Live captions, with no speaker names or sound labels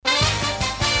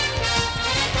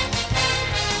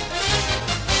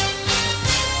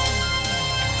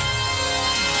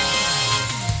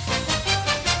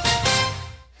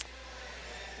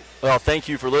Well, thank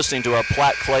you for listening to our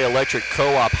Platte Clay Electric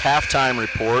Co-op halftime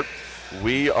report.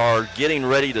 We are getting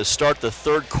ready to start the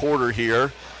third quarter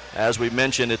here. As we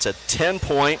mentioned, it's a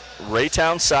 10-point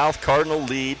Raytown South Cardinal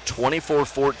lead,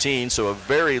 24-14, so a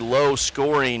very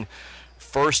low-scoring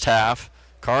first half.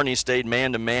 Kearney stayed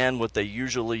man-to-man, what they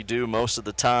usually do most of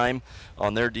the time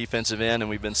on their defensive end, and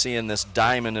we've been seeing this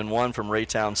diamond and one from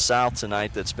Raytown South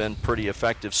tonight that's been pretty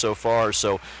effective so far.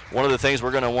 So one of the things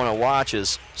we're going to want to watch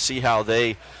is see how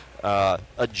they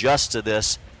adjust to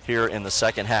this here in the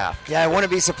second half. Yeah, I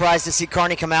wouldn't be surprised to see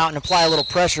Kearney come out and apply a little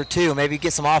pressure too, maybe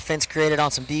get some offense created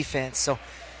on some defense. So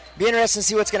be interesting to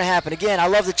see what's going to happen. Again, I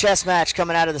love the chess match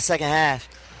coming out of the second half.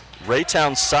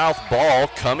 Raytown South ball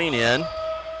coming in.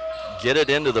 Get it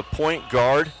into the point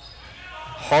guard.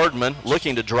 Hardman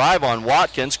looking to drive on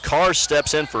Watkins. Carr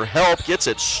steps in for help, gets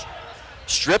it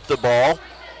stripped the ball.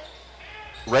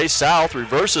 Ray South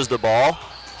reverses the ball.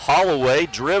 Holloway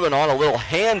driven on a little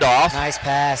handoff. Nice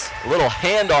pass. A little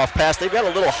handoff pass. They've got a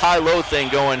little high-low thing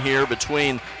going here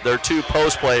between their two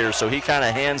post players, so he kind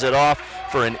of hands it off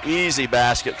for an easy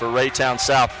basket for Raytown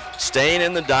South. Staying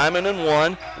in the diamond and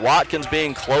one. Watkins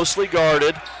being closely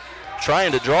guarded,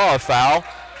 trying to draw a foul.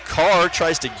 Carr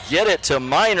tries to get it to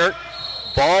Minert.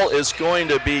 Ball is going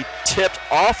to be tipped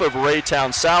off of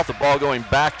Raytown South. The ball going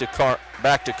back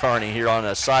to Kearney here on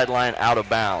a sideline out of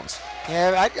bounds.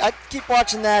 Yeah, I keep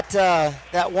watching that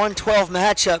 1-12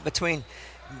 matchup between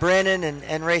Brennan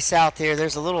and Ray South here.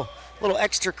 There's a little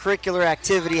extracurricular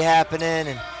activity happening,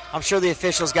 and I'm sure the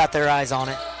officials got their eyes on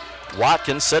it.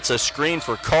 Watkins sets a screen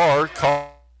for Carr.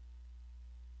 Carr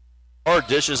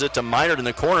dishes it to Minert in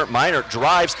the corner. Minert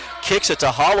drives, kicks it to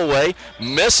Holloway,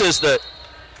 misses the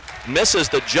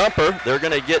jumper. They're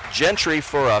going to get Gentry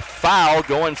for a foul,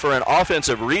 going for an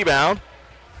offensive rebound.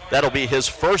 That'll be his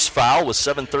first foul with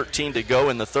 7:13 to go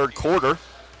in the third quarter.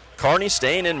 Kearney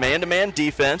staying in man-to-man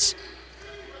defense.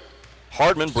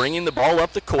 Hardman bringing the ball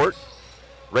up the court.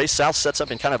 Ray South sets up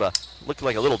in kind of looked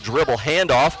like a little dribble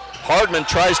handoff. Hardman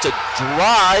tries to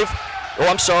drive. Oh,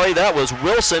 I'm sorry, that was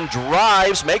Wilson.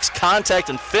 Drives, makes contact,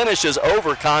 and finishes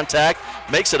over contact.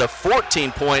 Makes it a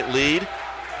 14-point lead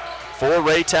for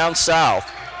Raytown South.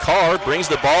 Carr brings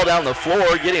the ball down the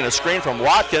floor, getting a screen from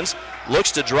Watkins.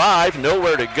 Looks to drive,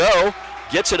 nowhere to go.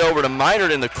 Gets it over to Minert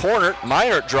in the corner.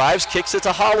 Minert drives, kicks it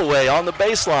to Holloway on the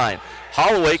baseline.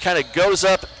 Holloway kind of goes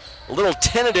up a little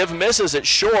tentative, misses it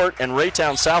short, and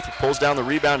Raytown South pulls down the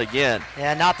rebound again.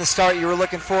 Yeah, not the start you were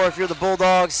looking for if you're the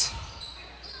Bulldogs.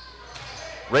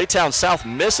 Raytown South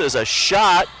misses a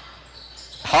shot.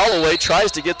 Holloway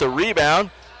tries to get the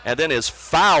rebound and then is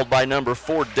fouled by number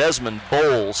 4, Desmond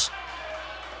Bowles.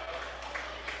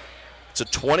 It's a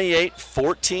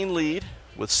 28-14 lead.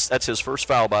 That's his first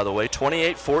foul, by the way.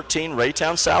 28-14,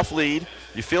 Raytown South lead.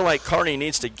 You feel like Kearney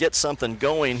needs to get something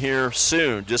going here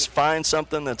soon. Just find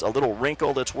something that's a little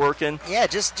wrinkle that's working. Yeah,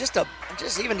 just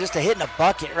even a hit in a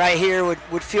bucket right here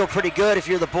would feel pretty good if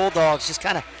you're the Bulldogs. Just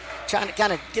kind of trying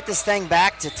to get this thing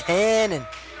back to 10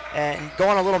 and go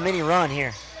on a little mini run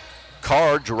here.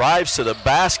 Carr drives to the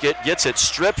basket, gets it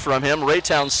stripped from him.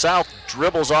 Raytown South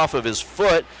dribbles off of his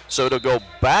foot, so it'll go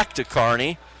back to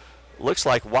Kearney. Looks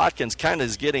like Watkins kind of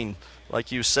is getting,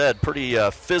 like you said, pretty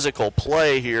physical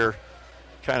play here.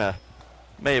 Kind of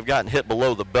may have gotten hit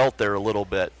below the belt there a little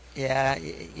bit. Yeah,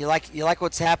 you like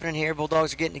what's happening here.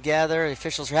 Bulldogs are getting together. The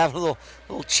officials are having a little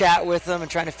chat with them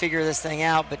and trying to figure this thing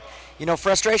out. But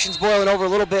frustration's boiling over a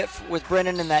little bit with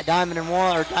Brennan in that diamond and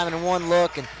one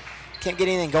look, and can't get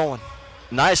anything going.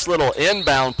 Nice little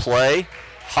inbound play.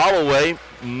 Holloway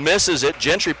misses it.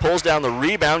 Gentry pulls down the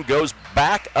rebound, goes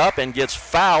back up and gets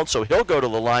fouled, so he'll go to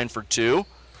the line for 2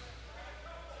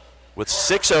 with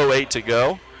 6:08 to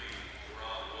go.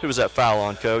 Who was that foul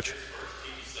on, Coach?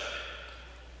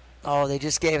 Oh, they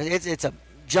just gave it. It's a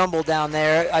jumble down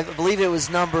there. I believe it was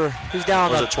who's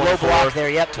down on the low block there?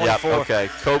 Yep, 24. Yep, okay.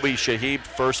 Kobe Shahib,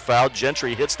 first foul.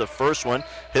 Gentry hits the first one,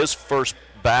 his first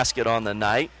basket on the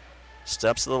night.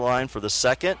 Steps to the line for the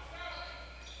second.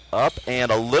 Up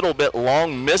and a little bit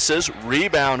long, misses.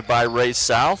 Rebound by Ray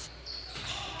South.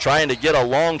 Trying to get a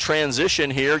long transition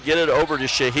here. Get it over to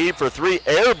Shahib for 3.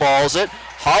 Airballs it.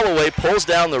 Holloway pulls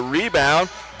down the rebound.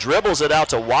 Dribbles it out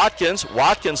to Watkins.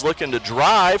 Watkins looking to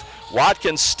drive.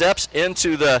 Watkins steps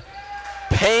into the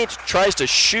paint. Tries to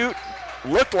shoot.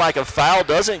 Looked like a foul.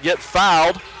 Doesn't get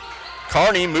fouled.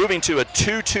 Kearney moving to a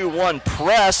 2-2-1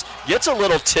 press. Gets a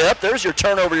little tip. There's your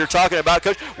turnover you're talking about,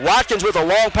 Coach. Watkins with a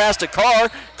long pass to Carr.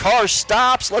 Carr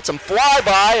stops, lets him fly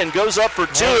by, and goes up for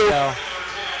 2. All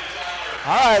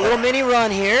right, little mini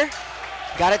run here.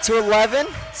 Got it to 11.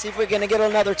 See if we're going to get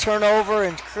another turnover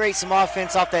and create some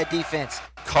offense off that defense.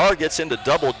 Carr gets into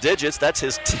double digits. That's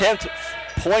his 10th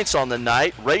points on the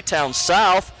night. Raytown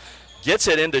South gets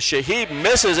it into Shahib,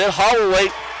 misses it. Holloway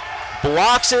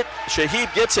blocks it.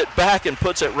 Shahib gets it back and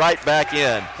puts it right back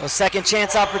in. Those second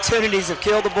chance opportunities have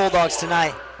killed the Bulldogs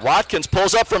tonight. Watkins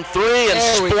pulls up from three and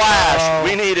splash.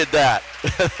 We needed that.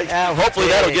 Yeah, hopefully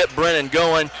that'll get Brennan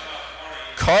going.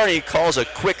 Kearney calls a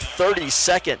quick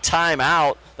 30-second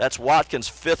timeout. That's Watkins'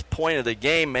 5th point of the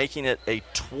game, making it a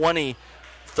 20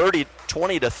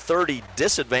 to 30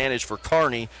 disadvantage for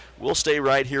Kearney. We'll stay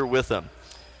right here with them.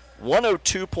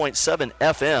 102.7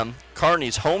 FM,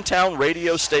 Kearney's hometown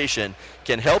radio station,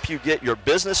 can help you get your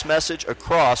business message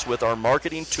across with our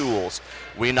marketing tools.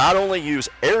 We not only use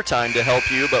airtime to help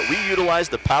you, but we utilize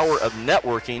the power of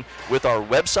networking with our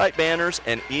website banners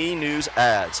and e-news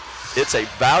ads. It's a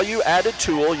value-added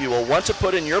tool you will want to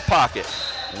put in your pocket.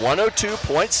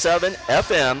 102.7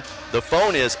 FM. The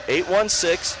phone is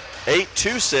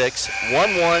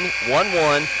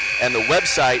 816-826-1111, and the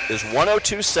website is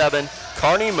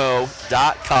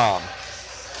 1027kearneymo.com.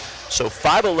 So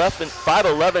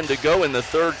 5:11 to go in the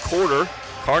third quarter.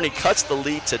 Kearney cuts the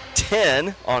lead to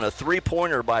 10 on a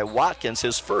three-pointer by Watkins,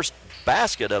 his first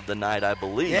basket of the night, I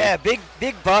believe. Yeah, big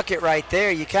bucket right there.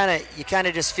 You kind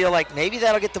of just feel like maybe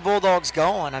that'll get the Bulldogs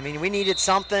going. I mean, we needed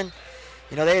something.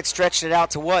 You know, they had stretched it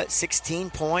out to 16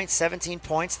 points, 17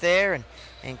 points there,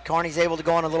 and Kearney's able to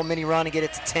go on a little mini run and get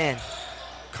it to 10.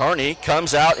 Kearney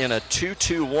comes out in a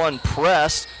 2-2-1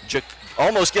 press.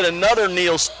 Almost get another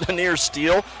near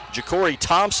steal. Ja'Cory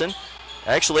Thompson.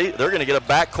 Actually, they're going to get a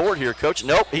backcourt here, Coach.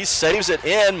 Nope, he saves it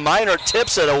in. Minor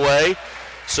tips it away.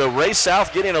 So Ray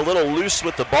South getting a little loose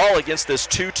with the ball against this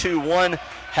 2-2-1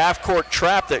 half-court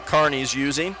trap that Kearney's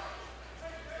using.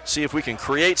 See if we can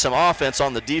create some offense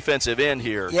on the defensive end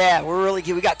here. Yeah, we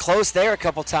got close there a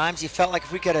couple times. You felt like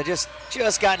if we could have just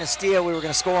gotten a steal, we were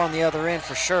going to score on the other end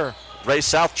for sure. Ray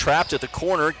South trapped at the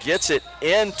corner, gets it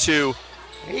into.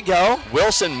 There you go.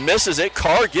 Wilson misses it.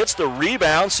 Carr gets the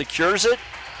rebound, secures it,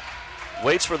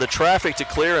 waits for the traffic to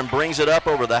clear, and brings it up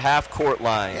over the half-court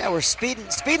line. Yeah, we're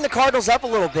speeding the Cardinals up a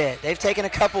little bit. They've taken a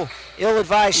couple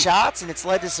ill-advised shots, and it's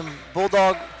led to some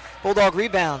Bulldog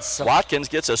rebounds. So. Watkins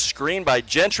gets a screen by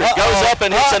Gentry, goes up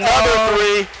and hits another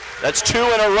three. That's 2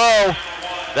 in a row.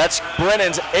 That's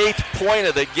Brennan's 8th point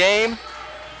of the game.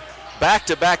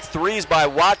 Back-to-back threes by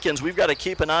Watkins. We've got to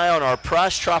keep an eye on our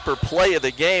prize chopper play of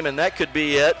the game, and that could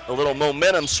be it. A little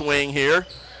momentum swing here.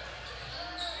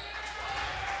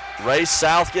 Ray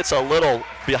South gets a little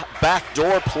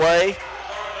backdoor play.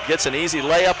 Gets an easy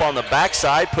layup on the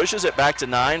backside, pushes it back to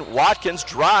 9. Watkins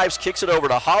drives, kicks it over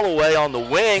to Holloway on the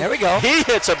wing. There we go. He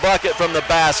hits a bucket from the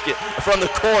basket, from the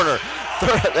corner.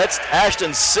 That's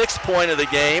Ashton's 6th point of the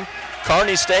game.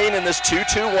 Kearney staying in this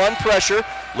 2-2-1 pressure.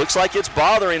 Looks like it's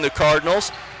bothering the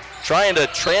Cardinals. Trying to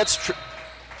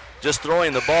just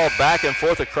throwing the ball back and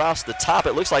forth across the top.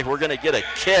 It looks like we're going to get a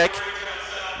kick.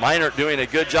 Minert doing a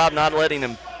good job not letting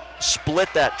him split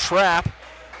that trap.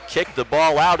 Kick the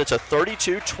ball out. It's a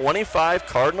 32-25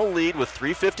 Cardinal lead with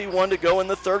 3:51 to go in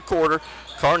the third quarter.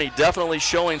 Kearney definitely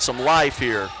showing some life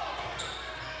here.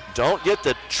 Don't get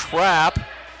the trap.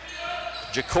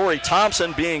 Ja'Cory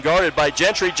Thompson being guarded by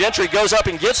Gentry. Gentry goes up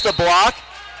and gets the block.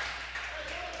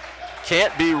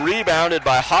 Can't be rebounded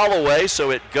by Holloway,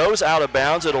 so it goes out of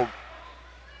bounds. It'll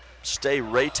stay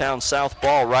Raytown South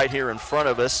ball right here in front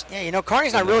of us. Yeah, you know,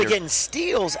 Kearney's not really getting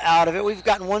steals out of it. We've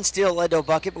gotten one steal that led to a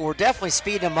bucket, but we're definitely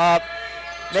speeding them up,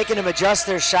 making them adjust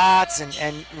their shots,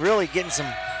 and really getting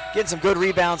some good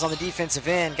rebounds on the defensive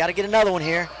end. Got to get another one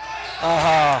here.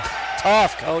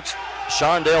 Tough, Coach.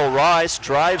 Shondale Rice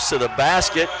drives to the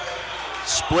basket,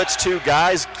 splits 2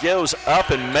 guys, goes up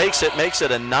and makes it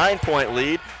a 9-point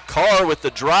lead. Carr with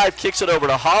the drive, kicks it over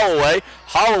to Holloway.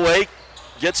 Holloway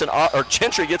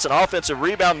Gentry gets an offensive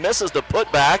rebound, misses the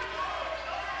putback.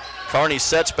 Kearney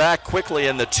sets back quickly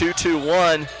in the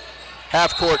 2-2-1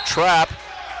 half-court trap.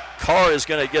 Carr is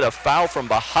going to get a foul from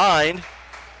behind.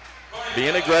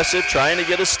 Being aggressive, trying to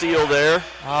get a steal there.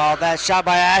 Oh, that shot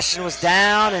by Ashton was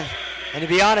down, and to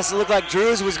be honest, it looked like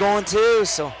Drews was going too,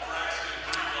 so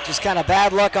just kind of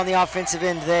bad luck on the offensive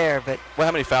end there. But well,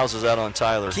 how many fouls is that on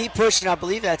Tyler? Keep pushing. I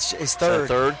believe that's his third.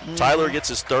 Mm-hmm. Tyler gets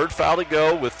his 3rd foul to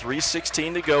go with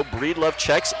 3:16 to go. Breedlove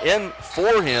checks in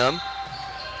for him.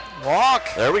 Walk.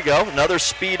 There we go. Another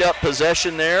speed-up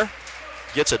possession there.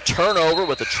 Gets a turnover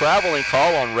with a traveling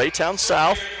call on Raytown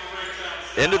South.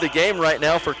 Into the game right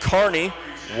now for Kearney.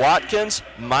 Watkins,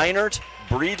 Minert,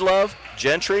 Breedlove,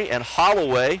 Gentry, and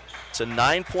Holloway. It's a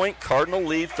 9-point Cardinal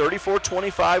lead,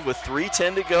 34-25 with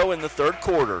 3:10 to go in the third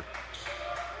quarter.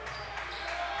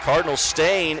 Cardinals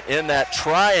staying in that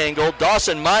triangle.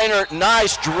 Dawson Minert,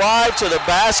 nice drive to the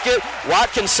basket.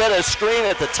 Watkins set a screen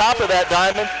at the top of that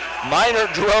diamond. Minor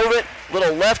drove it.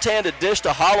 Little left-handed dish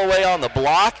to Holloway on the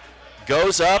block.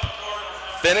 Goes up,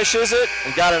 finishes it,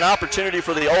 and got an opportunity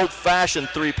for the old-fashioned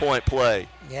three-point play.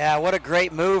 Yeah, what a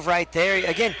great move right there.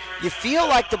 Again, you feel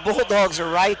like the Bulldogs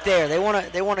are right there. They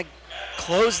want to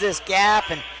close this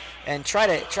gap and try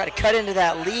to cut into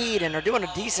that lead, and they're doing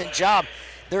a decent job.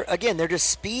 They're just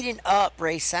speeding up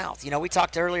Ray South. We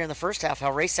talked earlier in the first half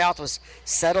how Ray South was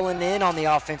settling in on the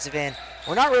offensive end.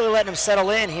 We're not really letting them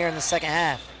settle in here in the second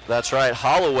half. That's right.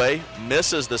 Holloway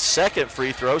misses the second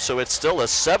free throw, so it's still a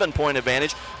 7-point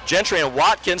advantage. Gentry and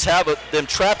Watkins have them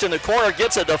trapped in the corner,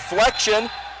 gets a deflection.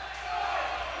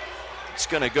 It's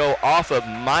going to go off of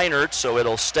Minard, so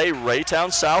it'll stay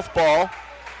Raytown South ball.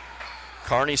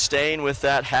 Kearney staying with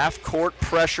that half-court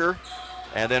pressure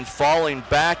and then falling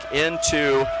back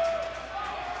into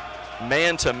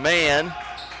man-to-man.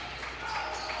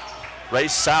 Ray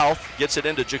South gets it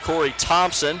into Ja'Cory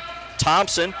Thompson.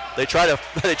 Thompson, they try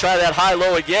that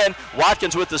high-low again.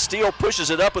 Watkins with the steal,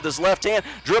 pushes it up with his left hand,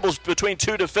 dribbles between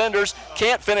two defenders,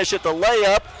 can't finish at the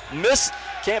layup, misses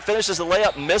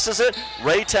it.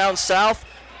 Raytown South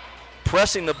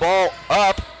pressing the ball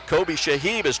up. Kobe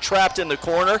Shahib is trapped in the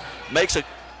corner,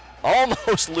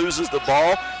 almost loses the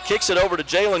ball, kicks it over to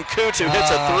Jalen Koontz, who hits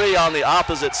a three on the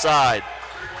opposite side.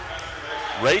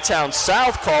 Raytown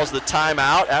South calls the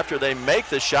timeout after they make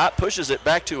the shot, pushes it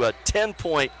back to a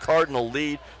 10-point Cardinal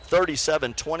lead,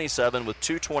 37-27 with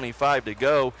 2:25 to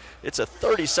go. It's a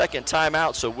 30-second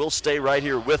timeout, so we'll stay right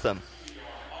here with them.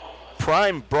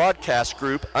 Prime Broadcast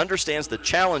Group understands the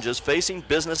challenges facing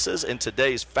businesses in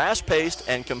today's fast-paced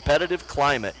and competitive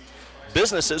climate.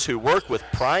 Businesses who work with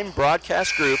Prime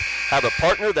Broadcast Group have a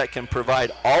partner that can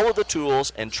provide all of the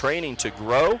tools and training to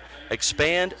grow,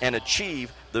 expand, and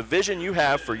achieve the vision you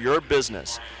have for your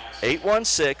business.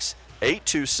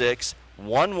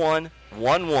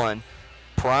 816-826-1111,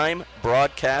 Prime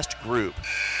Broadcast Group.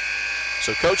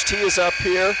 So Coach T is up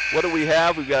here. What do we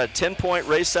have? We've got a 10-point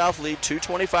Ray South lead,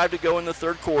 2:25 to go in the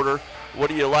third quarter. What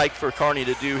do you like for Kearney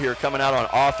to do here coming out on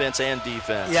offense and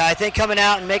defense? Yeah, I think coming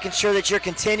out and making sure that you're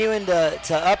continuing to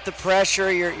up the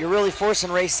pressure. You're really forcing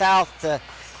Ray South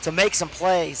to make some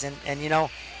plays. And you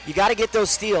got to get those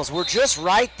steals. We're just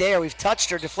right there. We've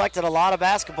touched or deflected a lot of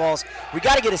basketballs. We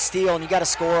got to get a steal, and you got to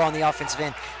score on the offensive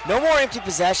end. No more empty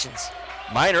possessions.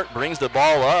 Minert brings the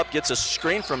ball up, gets a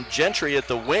screen from Gentry at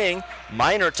the wing.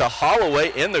 Minert to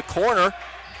Holloway in the corner.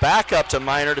 Back up to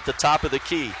Minert at the top of the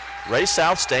key. Ray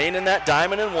South staying in that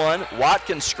diamond and one.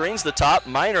 Watkins screens the top.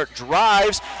 Minert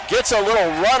drives, gets a little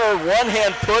runner, one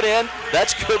hand put in.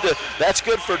 That's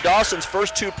good for Dawson's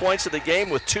first 2 points of the game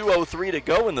with 2:03 to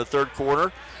go in the third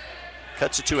quarter.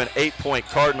 Cuts it to an 8-point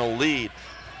Cardinal lead.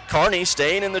 Kearney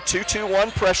staying in the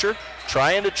 2-2-1 pressure,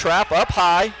 trying to trap up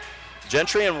high.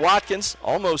 Gentry and Watkins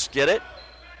almost get it.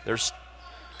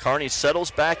 Kearney settles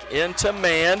back into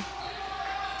man.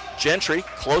 Gentry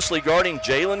closely guarding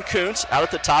Jalen Koontz out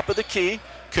at the top of the key.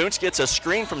 Koontz gets a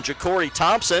screen from Ja'Cory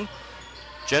Thompson.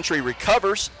 Gentry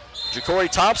recovers.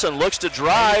 Ja'Cory Thompson looks to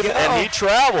drive, and he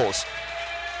travels.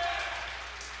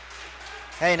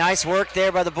 Hey, nice work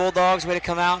there by the Bulldogs. Way to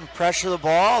come out and pressure the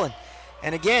ball.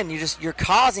 And again, you're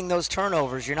causing those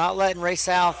turnovers. You're not letting Ray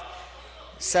South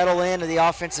settle into the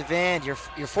offensive end. You're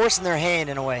forcing their hand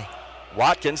in a way.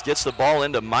 Watkins gets the ball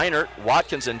into Minert.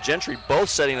 Watkins and Gentry both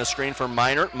setting a screen for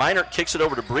Minert. Minert kicks it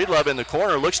over to Breedlove in the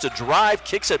corner, looks to drive,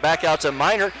 kicks it back out to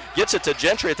Minert, gets it to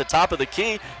Gentry at the top of the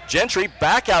key. Gentry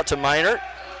back out to Minert,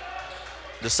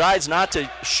 decides not to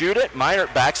shoot it.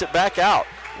 Minert backs it back out.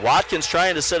 Watkins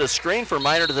trying to set a screen for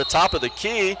Minert at the top of the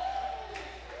key.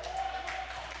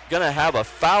 Going to have a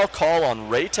foul call on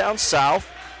Raytown South.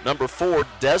 Number 4,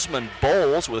 Desmond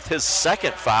Bowles with his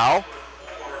second foul.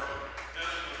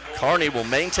 Kearney will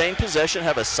maintain possession,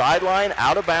 have a sideline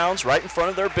out of bounds right in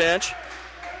front of their bench.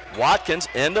 Watkins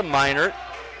into Minert.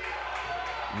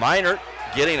 Minert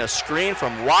getting a screen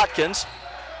from Watkins.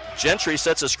 Gentry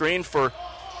sets a screen for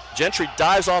Gentry,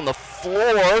 dives on the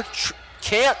floor,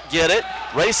 can't get it.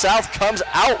 Ray South comes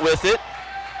out with it.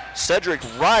 Cedric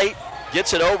Wright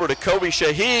gets it over to Kobe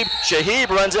Shahib. Shahib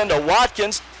runs into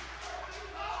Watkins.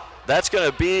 That's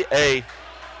going to be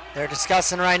They're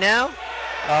discussing right now.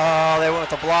 Oh, they went with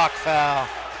the block foul.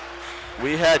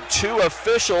 We had two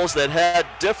officials that had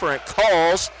different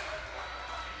calls.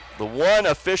 The one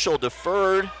official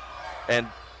deferred, and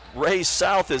Ray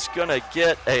South is going to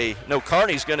get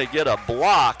Kearney's going to get a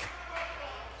block.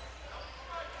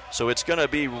 So it's going to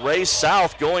be Ray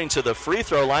South going to the free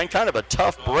throw line. Kind of a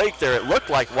tough break there. It looked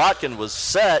like Watkins was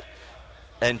set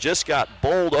and just got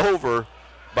bowled over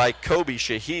by Kobe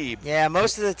Shahib. Yeah,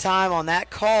 most of the time on that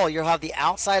call, you'll have the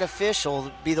outside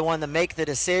official be the one to make the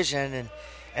decision.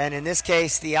 And in this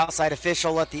case, the outside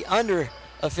official let the under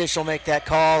official make that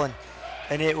call,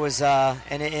 and it was and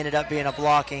it ended up being a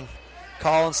blocking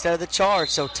call instead of the charge.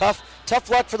 So tough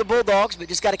luck for the Bulldogs, but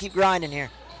just got to keep grinding here.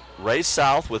 Ray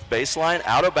South with baseline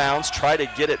out of bounds, try to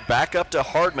get it back up to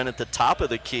Hardman at the top of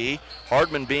the key.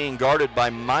 Hardman being guarded by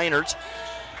Meinert.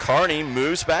 Kearney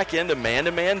moves back into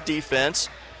man-to-man defense.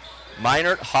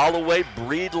 Meinert, Holloway,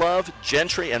 Breedlove,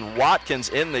 Gentry, and Watkins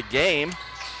in the game.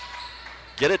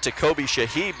 Get it to Kobe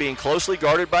Shahib, being closely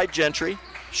guarded by Gentry.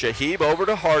 Shahib over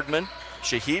to Hardman.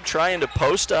 Shahib trying to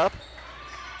post up.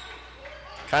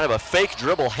 Kind of a fake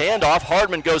dribble handoff.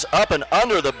 Hardman goes up and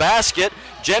under the basket.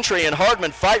 Gentry and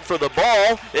Hardman fight for the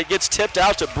ball. It gets tipped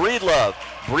out to Breedlove.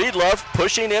 Breedlove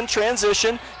pushing in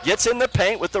transition, gets in the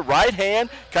paint with the right hand,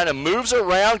 kind of moves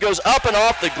around, goes up and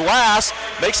off the glass,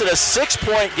 makes it a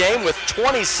 6-point game with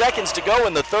 20 seconds to go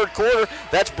in the third quarter.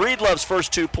 That's Breedlove's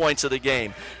first 2 points of the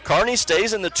game. Kearney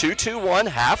stays in the 2-2-1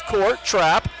 half-court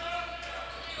trap,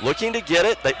 looking to get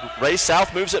it. Ray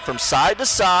South moves it from side to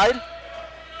side.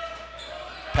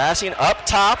 Passing up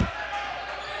top.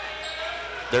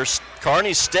 There's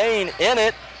Kearney staying in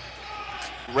it.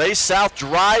 Ray South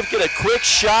drive, get a quick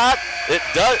shot. It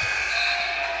does.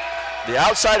 The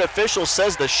outside official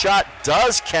says the shot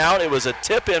does count. It was a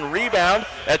tip-in rebound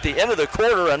at the end of the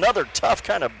quarter. Another tough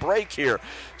kind of break here.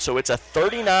 So it's a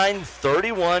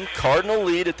 39-31 Cardinal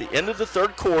lead at the end of the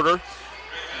third quarter.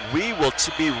 We will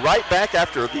be right back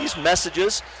after these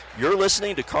messages. You're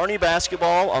listening to Kearney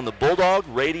Basketball on the Bulldog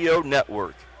Radio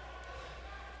Network.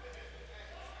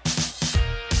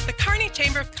 The Kearney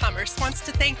Chamber of Commerce wants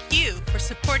to thank you for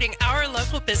supporting our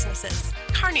local businesses.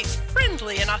 Kearney's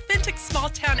friendly and authentic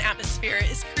small-town atmosphere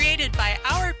is created by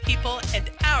our people and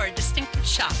our distinctive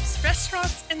shops,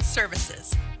 restaurants, and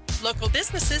services. Local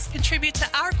businesses contribute to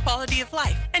our quality of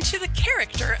life and to the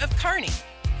character of Kearney.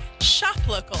 Shop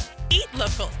local, eat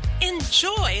local,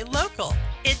 enjoy local.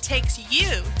 It takes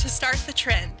you to start the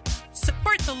trend.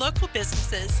 Support the local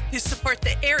businesses who support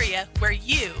the area where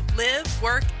you live,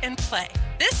 work, and play.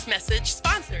 This message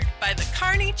sponsored by the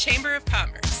Kearney Chamber of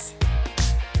Commerce.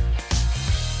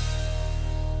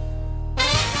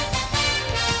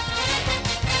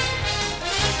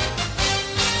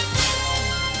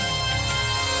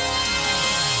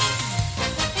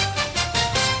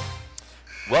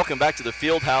 Welcome back to the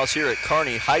field house here at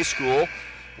Kearney High School,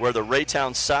 where the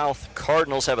Raytown South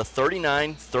Cardinals have a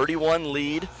 39-31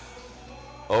 lead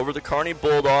over the Kearney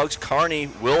Bulldogs. Kearney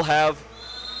will have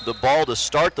the ball to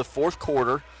start the fourth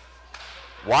quarter.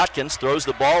 Watkins throws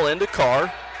the ball into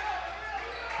Carr.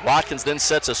 Watkins then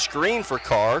sets a screen for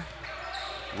Carr.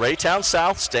 Raytown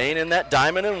South staying in that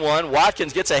diamond and one.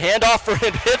 Watkins gets a handoff for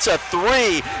him, hits a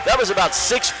three. That was about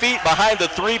 6 feet behind the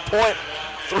three-point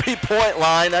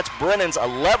line. That's Brennan's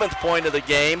 11th point of the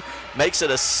game. Makes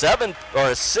it a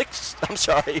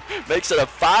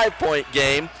 5-point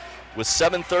game with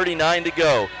 7:39 to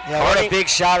go. Yeah, what a big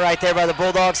shot right there by the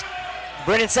Bulldogs.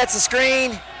 Brennan sets the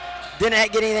screen,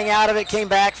 didn't get anything out of it, came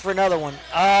back for another one.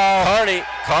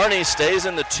 Kearney stays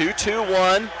in the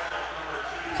 2-2-1.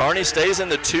 Kearney stays in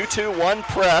the 2-2-1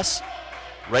 press.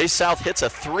 Ray South hits a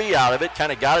three out of it,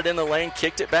 kind of got it in the lane,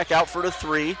 kicked it back out for the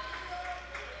three.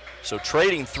 So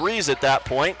trading threes at that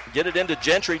point. Get it into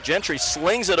Gentry. Gentry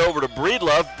slings it over to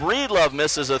Breedlove. Breedlove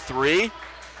misses a three.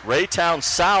 Raytown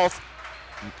South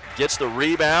gets the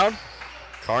rebound.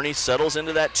 Kearney settles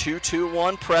into that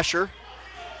 2-2-1 pressure.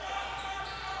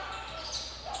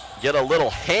 Get a little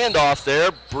handoff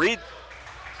there.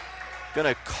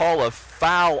 Gonna call a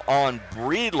foul on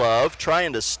Breedlove,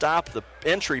 trying to stop the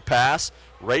entry pass.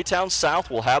 Raytown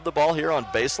South will have the ball here on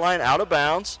baseline, out of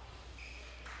bounds.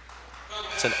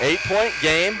 It's an 8-point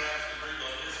game.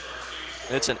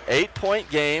 It's an 8-point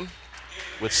game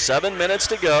with 7 minutes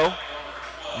to go.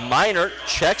 Meinert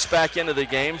checks back into the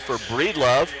game for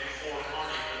Breedlove.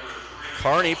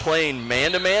 Kearney playing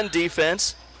man-to-man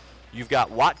defense. You've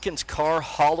got Watkins, Carr,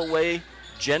 Holloway,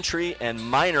 Gentry, and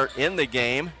Meinert in the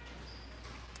game.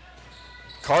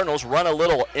 Cardinals run a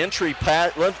little entry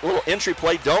play,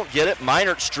 don't get it.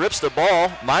 Meinert strips the ball.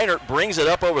 Meinert brings it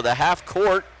up over the half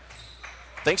court.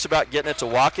 Thinks about getting it to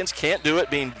Watkins, can't do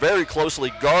it, being very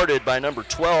closely guarded by number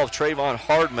 12, Trayvon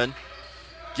Hardman.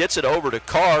 Gets it over to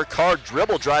Carr. Carr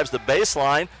dribble drives the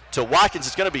baseline to Watkins.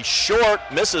 It's going to be short,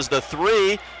 misses the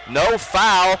three. No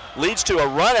foul, leads to a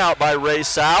run out by Ray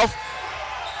South.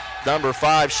 Number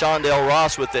 5, Shondale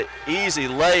Ross with the easy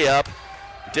layup.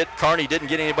 Kearney didn't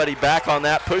get anybody back on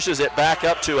that, pushes it back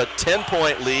up to a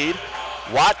 10-point lead.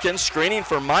 Watkins screening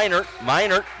for Meinert.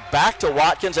 Meinert back to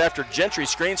Watkins after Gentry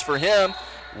screens for him.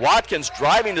 Watkins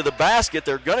driving to the basket.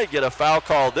 They're going to get a foul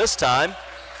call this time.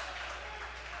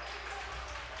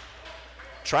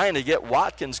 trying to get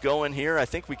Watkins going here. I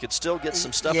think we could still get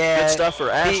some stuff, Yeah, good stuff for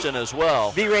Ashton as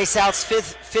well. Be Ray South's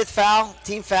fifth foul,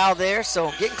 team foul there.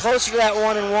 So getting closer to that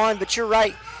 1-and-1, but you're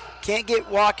right. Can't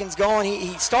get Watkins going.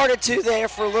 He started to there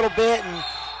for a little bit, and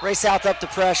Ray South up the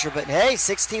pressure. But, hey,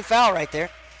 16 foul right there.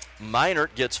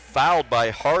 Minert gets fouled by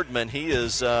Hardman. He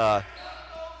is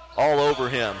all over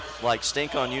him, like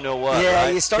stink on you know what. Yeah,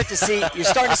 right? you're starting to see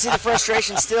the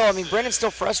frustration still. I mean, Brennan's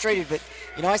still frustrated, but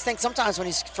I think sometimes when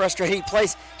he's frustrated, he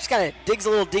plays, just kind of digs a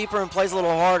little deeper and plays a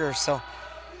little harder. So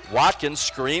Watkins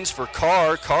screens for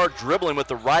Carr. Carr dribbling with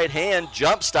the right hand,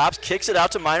 jump stops, kicks it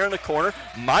out to Minert in the corner.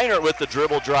 Minert with the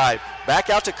dribble drive. Back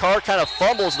out to Carr, kind of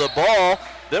fumbles the ball.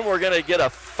 Then we're going to get a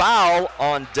foul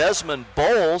on Desmond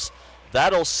Bowles.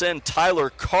 That'll send Tyler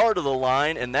Carr to the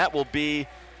line, and that will be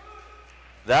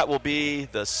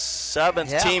the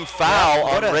seventh team foul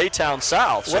on Raytown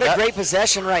South. So what a great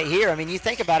possession right here. I mean, you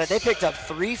think about it, they picked up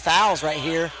 3 fouls right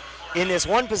here in this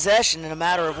one possession in a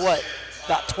matter of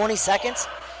about 20 seconds.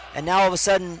 And now all of a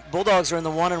sudden, Bulldogs are in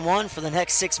the 1-and-1 for the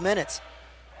next 6 minutes.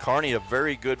 Kearney, a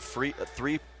very good free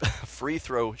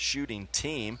throw shooting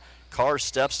team. Carr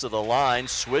steps to the line,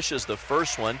 swishes the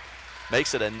first one,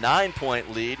 makes it a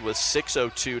 9-point lead with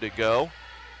 6:02 to go.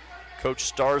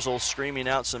 Coach Starzl screaming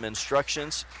out some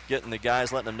instructions, getting the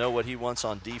guys, letting them know what he wants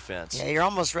on defense. Yeah, you're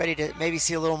almost ready to maybe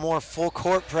see a little more full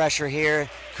court pressure here.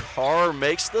 Carr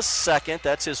makes the second.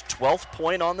 That's his 12th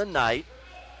point on the night.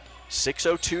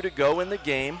 6:02 to go in the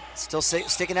game. Still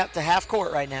sticking up to half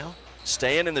court right now.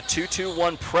 Staying in the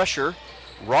 2-2-1 pressure.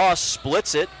 Ross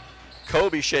splits it.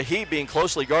 Kobe Shahid being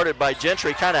closely guarded by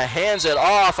Gentry kind of hands it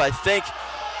off. I think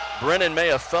Brennan may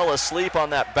have fell asleep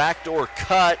on that backdoor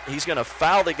cut. He's going to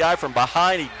foul the guy from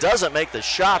behind. He doesn't make the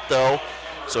shot, though,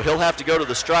 so he'll have to go to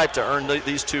the stripe to earn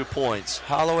these 2 points.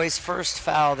 Holloway's first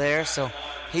foul there, so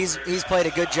he's played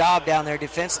a good job down there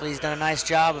defensively. He's done a nice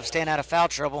job of staying out of foul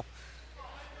trouble.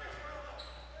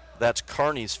 That's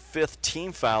Kearney's 5th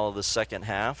team foul of the second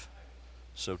half,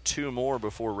 so 2 more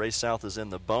before Ray South is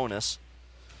in the bonus.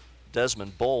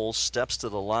 Desmond Bowles steps to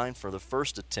the line for the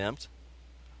first attempt.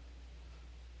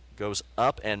 Goes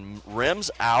up and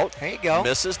rims out. There you go.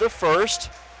 Misses the first.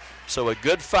 So a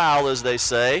good foul, as they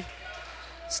say.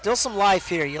 Still some life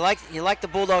here. You like the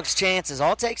Bulldogs' chances.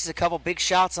 All it takes is a couple big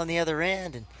shots on the other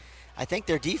end, and I think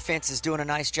their defense is doing a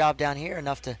nice job down here,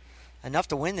 enough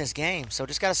to win this game. So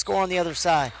just got to score on the other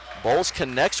side. Bowles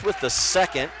connects with the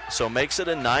second, so makes it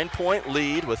a 9-point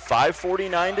lead with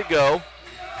 5:49 to go.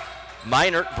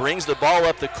 Minert brings the ball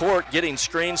up the court, getting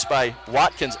screens by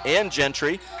Watkins and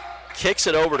Gentry. Kicks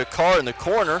it over to Carr in the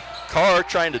corner. Carr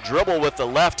trying to dribble with the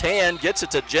left hand, gets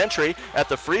it to Gentry at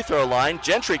the free throw line.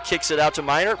 Gentry kicks it out to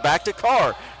Minert, back to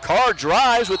Carr. Carr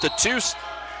drives with the 2,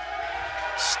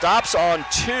 stops on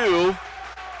 2.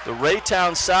 The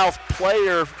Raytown South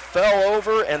player fell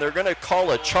over, and they're going to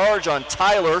call a charge on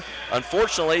Tyler.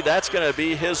 Unfortunately, that's going to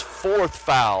be his 4th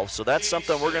foul, so that's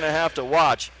something we're going to have to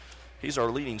watch. He's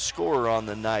our leading scorer on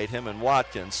the night, him and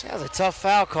Watkins. That was a tough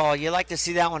foul call. You like to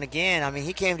see that one again. I mean,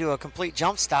 he came to a complete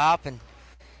jump stop, and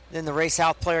then the Ray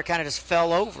South player kind of just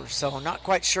fell over. So I'm not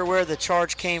quite sure where the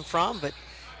charge came from, but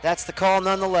that's the call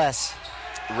nonetheless.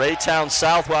 Raytown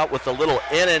South out with a little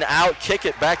in and out, kick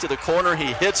it back to the corner.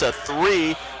 He hits a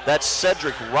 3. That's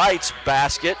Cedric Wright's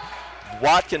basket.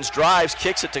 Watkins drives,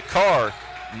 kicks it to Carr.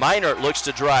 Minert looks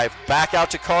to drive, back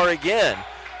out to Carr again.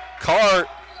 Carr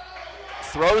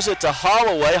throws it to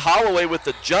Holloway. Holloway with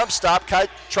the jump stop,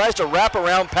 tries to wrap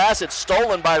around pass. It's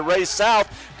stolen by Ray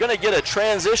South. Going to get a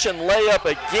transition layup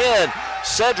again.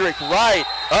 Cedric Wright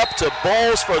up to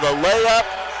Bowles for the layup.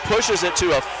 Pushes it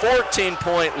to a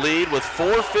 14-point lead with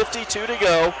 4:52 to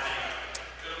go.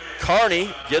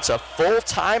 Kearney gets a full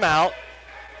timeout,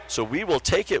 so we will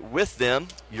take it with them.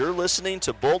 You're listening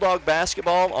to Bulldog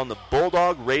Basketball on the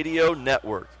Bulldog Radio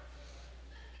Network.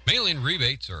 Mail-in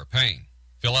rebates are a pain.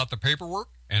 Fill out the paperwork,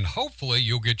 and hopefully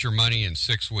you'll get your money in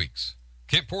 6 weeks.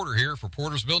 Kent Porter here for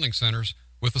Porter's Building Centers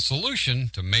with a solution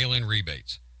to mail-in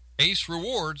rebates. Ace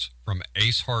Rewards from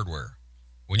Ace Hardware.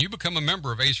 When you become a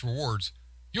member of Ace Rewards,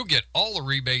 you'll get all the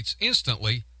rebates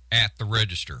instantly at the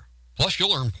register. Plus,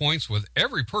 you'll earn points with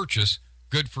every purchase,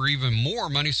 good for even more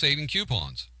money-saving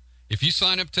coupons. If you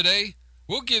sign up today,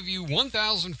 we'll give you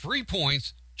 1,000 free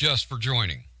points just for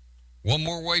joining. One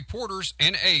more way Porter's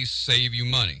and Ace save you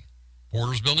money.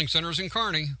 Porter's Building Centers in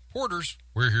Kearney. Porter's,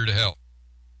 we're here to help.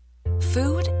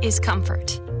 Food is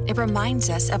comfort. It reminds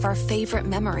us of our favorite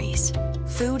memories.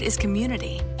 Food is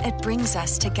community. It brings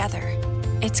us together.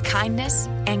 It's kindness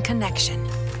and connection.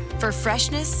 For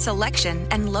freshness, selection,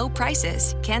 and low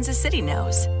prices, Kansas City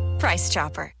knows. Price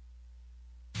Chopper.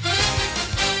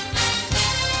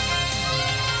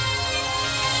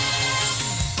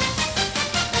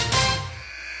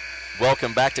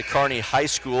 Welcome back to Kearney High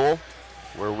School,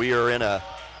 where we are in a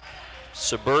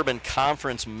suburban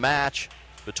conference match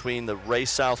between the Ray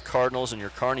South Cardinals and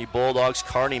your Kearney Bulldogs.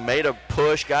 Kearney made a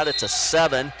push, got it to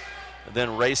 7. And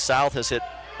then Ray South has hit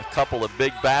a couple of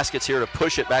big baskets here to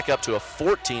push it back up to a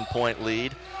 14-point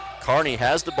lead. Kearney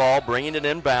has the ball, bringing it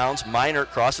inbounds. Minert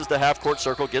crosses the half-court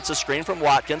circle, gets a screen from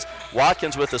Watkins.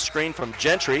 Watkins with a screen from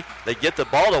Gentry. They get the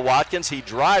ball to Watkins. He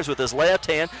drives with his left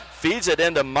hand, feeds it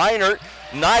into Minert.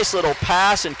 Nice little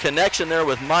pass and connection there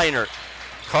with Minert.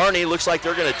 Kearney looks like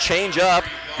they're going to change up,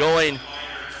 going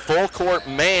full court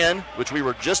man, which we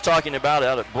were just talking about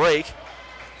out at break.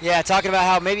 Yeah, talking about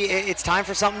how maybe it's time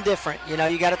for something different. You know,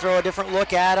 you got to throw a different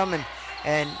look at them,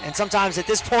 and sometimes at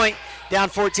this point, down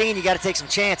 14, you got to take some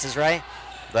chances, right?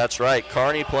 That's right.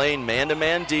 Kearney playing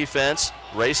man-to-man defense.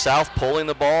 Ray South pulling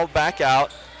the ball back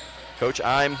out. Coach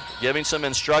Eim giving some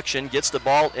instruction, gets the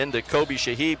ball into Kobe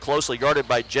Shahib, closely guarded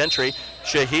by Gentry.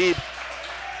 Shahib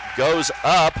goes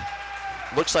up.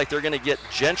 Looks like they're going to get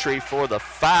Gentry for the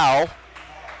foul.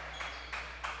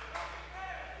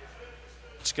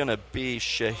 It's going to be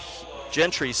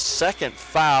Gentry's second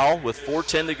foul with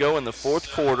 4:10 to go in the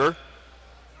fourth quarter.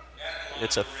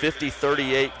 It's a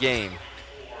 50-38 game.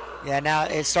 Yeah, now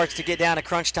it starts to get down to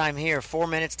crunch time here. 4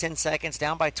 minutes, 10 seconds,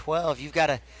 down by 12. You've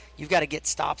got to get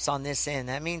stops on this end.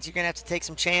 That means you're going to have to take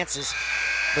some chances.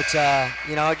 But,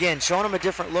 again, showing them a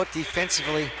different look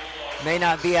defensively may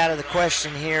not be out of the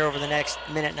question here over the next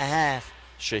minute and a half.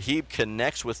 Shahib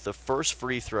connects with the first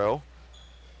free throw.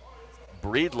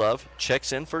 Breedlove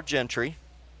checks in for Gentry.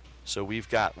 So we've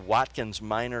got Watkins,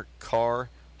 Minert, Carr,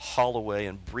 Holloway,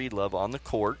 and Breedlove on the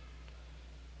court.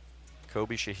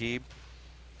 Kobe Shahib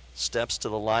steps to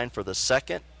the line for the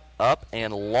second. Up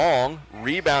and long.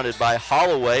 Rebounded by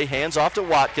Holloway. Hands off to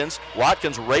Watkins.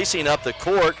 Watkins racing up the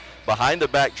court. Behind the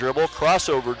back dribble.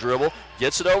 Crossover dribble.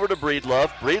 Gets it over to Breedlove.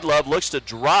 Breedlove looks to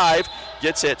drive.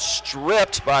 Gets it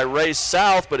stripped by Ray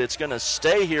South, but it's going to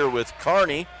stay here with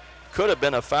Kearney. Could have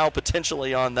been a foul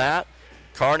potentially on that.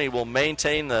 Kearney will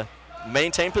maintain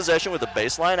possession with the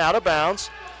baseline out of bounds.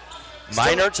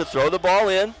 Minert to throw the ball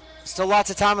in. Still lots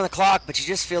of time on the clock, but you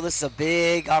just feel this is a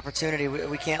big opportunity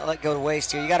we can't let go to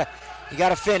waste here. You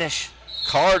gotta finish.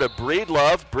 Carr to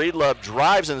Breedlove. Breedlove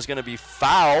drives and is going to be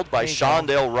fouled by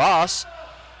Shondale Ross.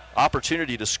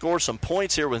 Opportunity to score some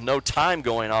points here with no time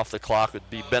going off the clock would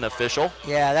be beneficial.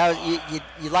 Yeah,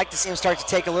 you'd like to see him start to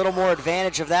take a little more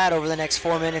advantage of that over the next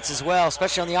 4 minutes as well,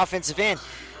 especially on the offensive end.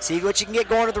 See what you can get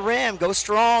going to the rim, go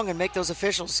strong, and make those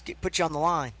officials put you on the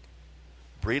line.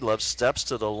 Breedlove steps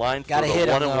to the line for the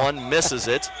one-and-one, misses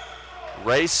it.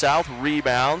 Ray South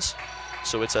rebounds,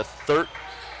 so it's a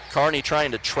Kearney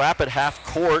trying to trap at half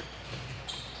court.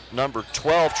 Number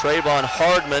 12, Trayvon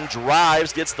Hardman,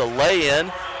 drives, gets the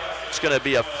lay-in. It's going to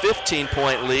be a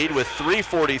 15-point lead with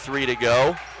 3:43 to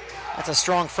go. That's a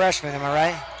strong freshman, am I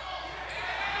right?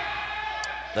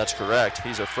 That's correct.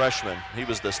 He's a freshman. He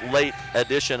was this late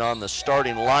addition on the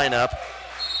starting lineup.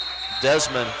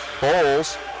 Desmond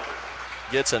Bowles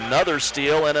gets another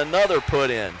steal and another put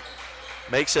in.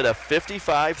 Makes it a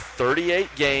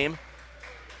 55-38 game.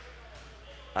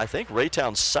 I think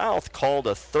Raytown South called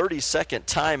a 30-second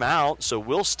timeout, so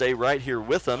we'll stay right here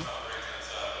with them.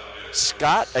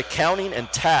 Scott Accounting and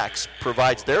Tax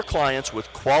provides their clients with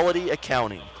quality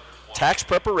accounting, tax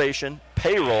preparation,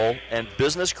 payroll, and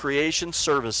business creation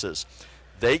services.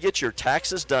 They get your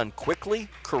taxes done quickly,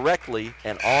 correctly,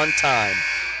 and on time.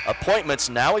 Appointments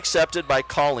now accepted by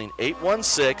calling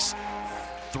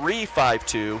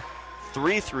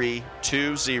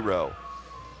 816-352-3320.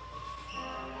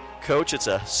 Coach, it's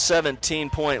a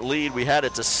 17-point lead. We had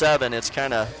it to 7. It's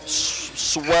kind of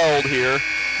swelled here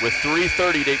with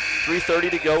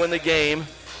 3:30 to go in the game.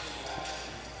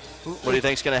 What do you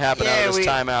think is going to happen out of this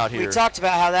timeout here? We talked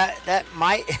about how that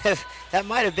might have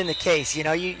been the case. You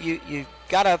know, you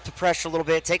got to up the pressure a little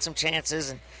bit, take some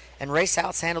chances, and Ray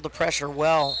South's handled the pressure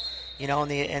well. You know,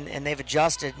 and they've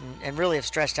adjusted and really have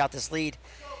stretched out this lead.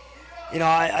 You know,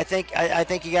 I think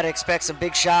you got to expect some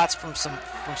big shots from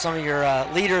some of your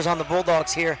leaders on the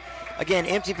Bulldogs here. Again,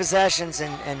 empty possessions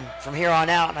and from here on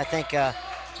out, and I think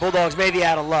Bulldogs may be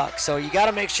out of luck. So you got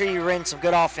to make sure you run some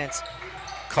good offense.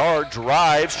 Carr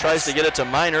drives, tries to get it to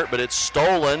Minert, but it's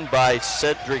stolen by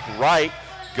Cedric Wright.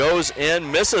 Goes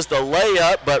in, misses the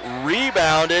layup, but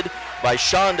rebounded by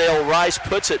Shondale Rice,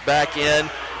 puts it back in.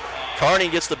 Kearney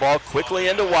gets the ball quickly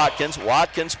into Watkins.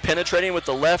 Watkins penetrating with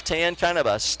the left hand, kind of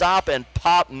a stop and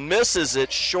pop, misses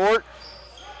it short.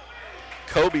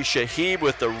 Kobe Shahib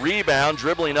with the rebound,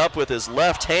 dribbling up with his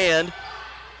left hand.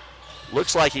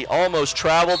 Looks like he almost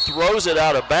traveled, throws it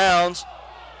out of bounds.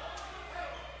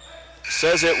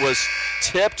 Says it was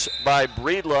tipped by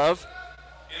Breedlove.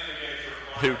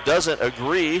 who doesn't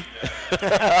agree.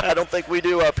 I don't think we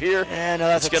do up here. Yeah, no,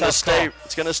 that's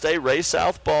it's going to stay Ray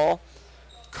South ball.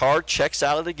 Carr checks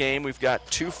out of the game. We've got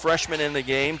 2 freshmen in the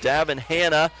game. Dav and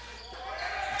Hannah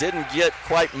didn't get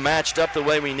quite matched up the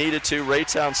way we needed to.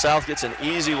 Raytown South gets an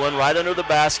easy one right under the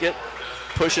basket,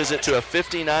 pushes it to a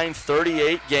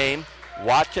 59-38 game.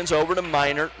 Watkins over to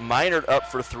Minert. Minert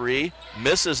up for 3,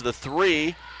 misses the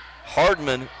 3.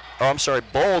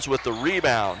 Bowles with the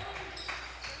rebound.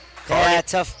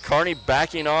 Tough. Kearney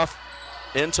backing off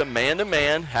into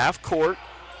man-to-man, half court.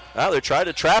 Now they try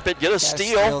to trap it, get a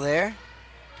steal there.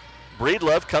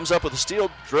 Breedlove comes up with a steal,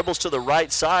 dribbles to the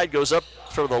right side, goes up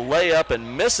for the layup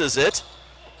and misses it.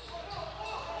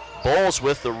 Bowles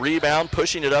with the rebound,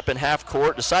 pushing it up in half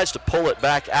court, decides to pull it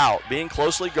back out. Being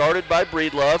closely guarded by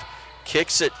Breedlove,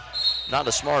 kicks it. Not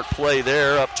a smart play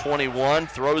there, up 21,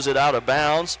 throws it out of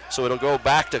bounds, so it'll go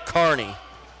back to Kearney.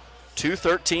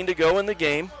 2:13 to go in the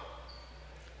game.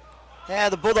 Yeah,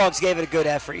 the Bulldogs gave it a good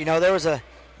effort. You know, there was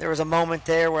a moment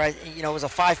there where it was a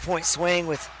 5-point swing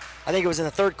with, I think it was in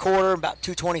the third quarter, about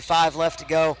 2:25 left to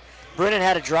go. Brennan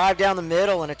had a drive down the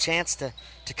middle and a chance to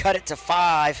cut it to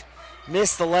 5.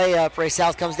 Missed the layup. Ray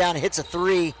South comes down and hits a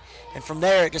 3, and from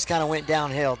there it just kind of went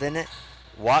downhill, didn't it?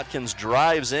 Watkins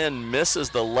drives in, misses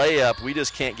the layup. We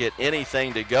just can't get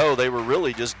anything to go. They were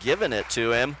really just giving it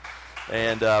to him,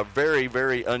 and very,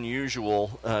 very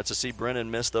unusual to see Brennan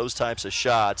miss those types of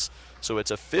shots. So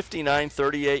it's a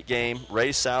 59-38 game.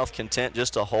 Ray South content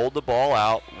just to hold the ball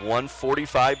out.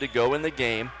 1:45 to go in the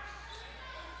game.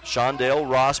 Shondale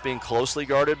Ross being closely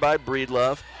guarded by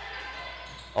Breedlove.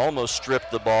 Almost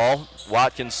stripped the ball.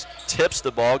 Watkins tips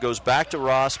the ball, goes back to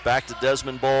Ross, back to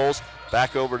Desmond Bowles,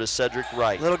 back over to Cedric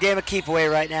Wright. Little game of keep away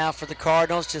right now for the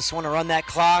Cardinals. Just want to run that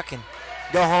clock and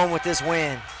go home with this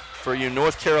win. For you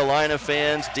North Carolina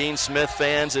fans, Dean Smith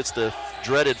fans, it's the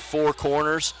dreaded 4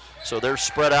 corners. So they're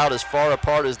spread out as far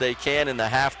apart as they can in the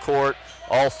half court.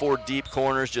 All 4 deep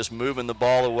corners just moving the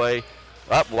ball away.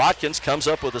 Watkins comes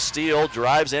up with a steal,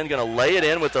 drives in, going to lay it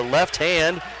in with the left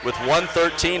hand with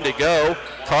 1:13 to go.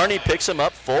 Kearney picks him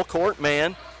up, full court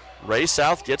man. Ray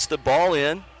South gets the ball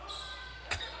in.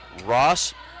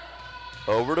 Ross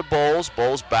over to Bowles.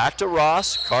 Bowles back to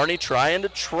Ross. Kearney trying to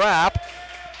trap.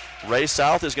 Ray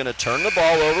South is going to turn the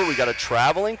ball over. We got a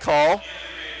traveling call.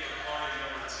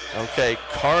 Okay,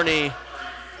 Kearney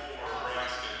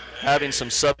having some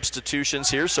substitutions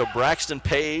here. So Braxton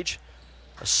Page,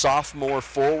 a sophomore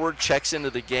forward, checks into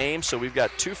the game. So we've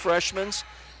got 2 freshmen,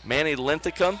 Manny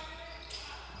Linthicum,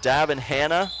 Davin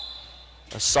Hanna,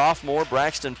 a sophomore,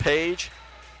 Braxton Page,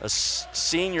 a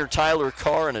senior, Tyler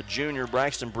Carr, and a junior,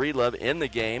 Braxton Breedlove, in the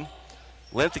game.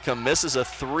 Linthicum misses a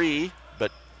 3,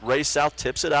 but Ray South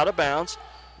tips it out of bounds.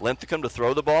 Linthicum to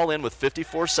throw the ball in with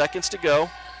 54 seconds to go.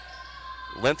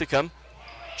 Linthicum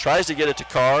tries to get it to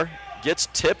Carr, gets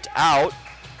tipped out.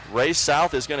 Ray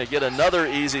South is going to get another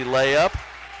easy layup,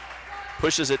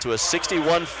 pushes it to a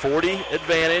 61-40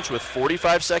 advantage with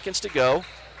 45 seconds to go.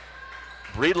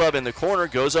 Breedlove in the corner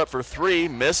goes up for 3,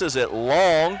 misses it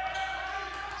long.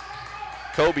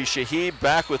 Kobe Shahid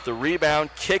back with the rebound,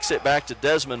 kicks it back to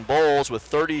Desmond Bowles with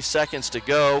 30 seconds to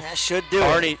go. That should do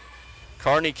it.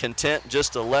 Kearney content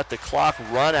just to let the clock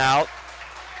run out.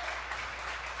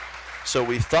 So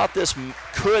we thought this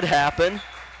could happen,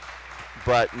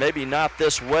 but maybe not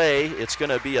this way. It's going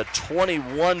to be a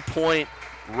 21-point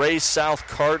Ray South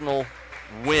Cardinal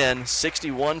win,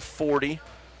 61-40,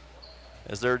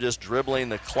 as they're just dribbling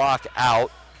the clock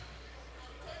out.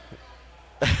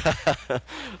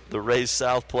 The Ray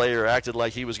South player acted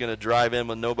like he was going to drive in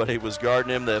when nobody was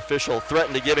guarding him. The official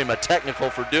threatened to give him a technical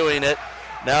for doing it.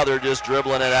 Now they're just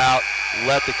dribbling it out,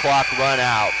 let the clock run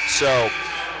out. So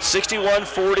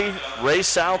 61-40, Ray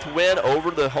South win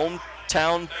over the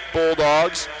hometown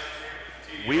Bulldogs.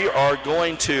 We are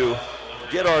going to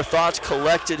get our thoughts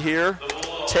collected here,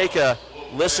 take a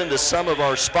listen to some of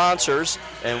our sponsors,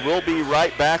 and we'll be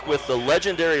right back with the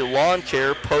Legendary Lawn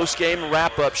Care post-game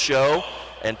wrap-up show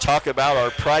and talk about our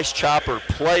Price Chopper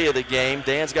play of the game.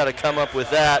 Dan's got to come up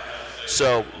with that.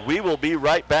 So we will be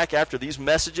right back after these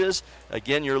messages.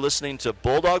 Again, you're listening to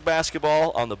Bulldog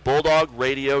Basketball on the Bulldog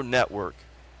Radio Network.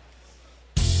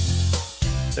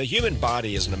 The human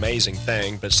body is an amazing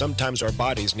thing, but sometimes our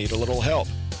bodies need a little help.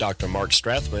 Dr. Mark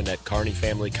Strathman at Kearney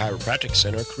Family Chiropractic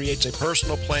Center creates a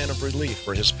personal plan of relief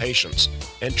for his patients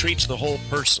and treats the whole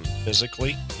person,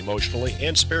 physically, emotionally,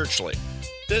 and spiritually.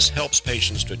 This helps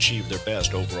patients to achieve their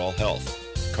best overall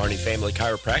health. Kearney Family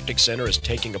Chiropractic Center is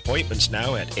taking appointments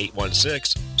now at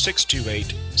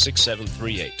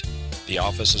 816-628-6738. The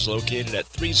office is located at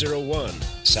 301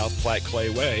 South Platte Clay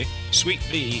Way, Suite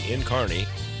B in Kearney,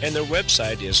 and their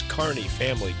website is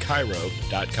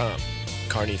kearneyfamilychiro.com.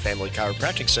 Kearney Family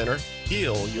Chiropractic Center,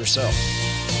 heal yourself.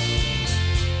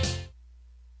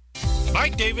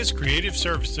 Mike Davis Creative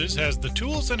Services has the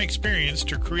tools and experience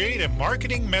to create a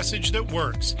marketing message that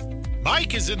works.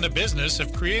 Mike is in the business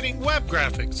of creating web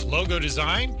graphics, logo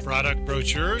design, product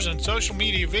brochures, and social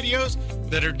media videos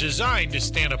that are designed to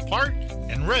stand apart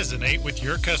and resonate with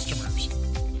your customers.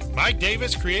 Mike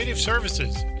Davis Creative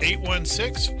Services,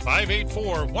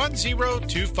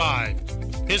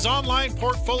 816-584-1025. His online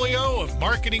portfolio of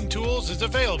marketing tools is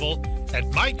available at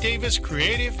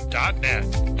MikeDavisCreative.net.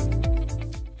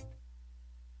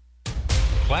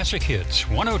 Classic Hits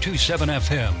 1027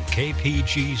 FM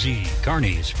KPGZ,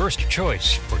 Kearney's first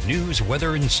choice for news,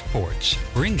 weather, and sports,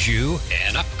 brings you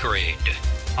an upgrade.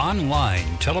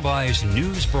 Online televised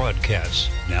news broadcasts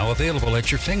now available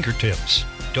at your fingertips.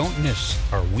 Don't miss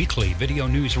our weekly video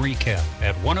news recap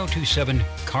at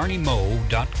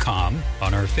 1027kearneymo.com,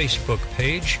 on our Facebook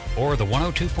page, or the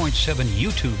 102.7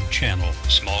 YouTube channel.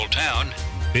 Small town,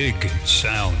 big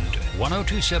sound.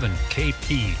 1027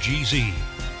 KPGZ,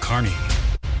 Kearney.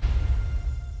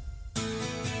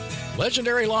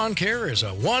 Legendary Lawn Care is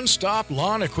a one-stop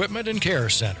lawn equipment and care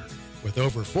center. With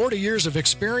over 40 years of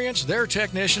experience, their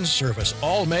technicians service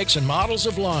all makes and models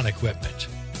of lawn equipment.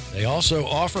 They also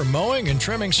offer mowing and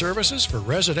trimming services for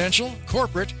residential,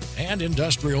 corporate, and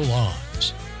industrial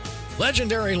lawns.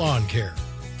 Legendary Lawn Care,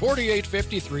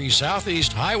 4853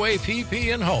 Southeast Highway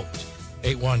PP in Holt,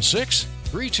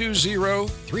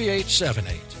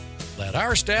 816-320-3878. Let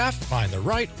our staff find the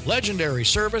right legendary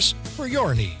service for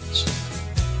your needs.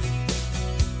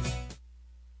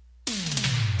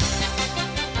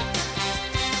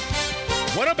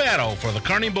 What a battle for the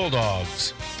Kearney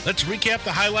Bulldogs. Let's recap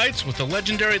the highlights with the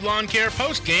Legendary Lawn Care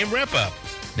post-game wrap-up.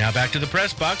 Now back to the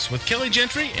press box with Kelly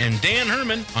Gentry and Dan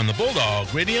Herman on the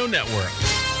Bulldog Radio Network.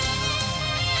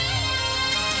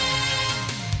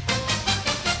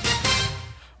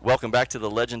 Welcome back to the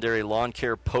Legendary Lawn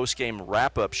Care post-game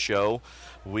wrap-up show.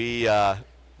 We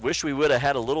wish we would have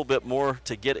had a little bit more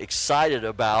to get excited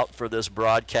about for this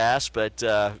broadcast, but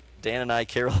Dan and I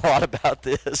care a lot about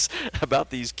this, about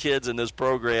these kids in this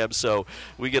program, so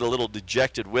we get a little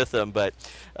dejected with them. But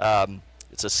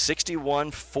it's a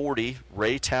 61-40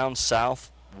 Raytown South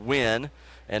win,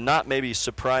 and not maybe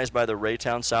surprised by the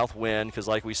Raytown South win because,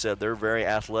 like we said, they're very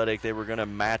athletic. They were going to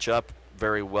match up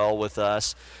very well with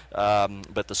us,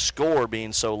 but the score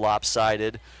being so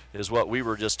lopsided is what we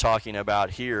were just talking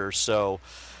about here. So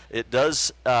it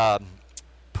does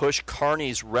push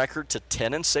Kearney's record to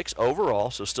 10-6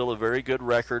 overall, so still a very good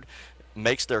record.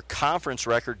 Makes their conference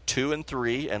record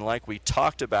 2-3, and like we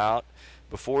talked about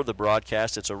before the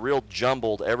broadcast, it's a real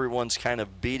jumbled. Everyone's kind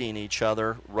of beating each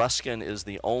other. Ruskin is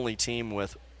the only team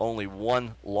with only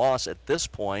one loss at this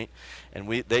point, and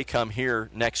they come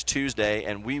here next Tuesday,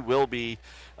 and we will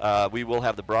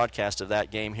have the broadcast of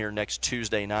that game here next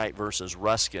Tuesday night versus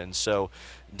Ruskin. So,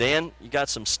 Dan, you got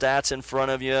some stats in front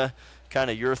of you, kind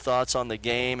of your thoughts on the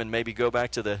game, and maybe go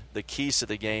back to the keys to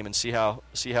the game and see how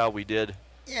we did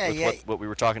with what we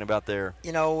were talking about there.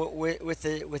 You know, with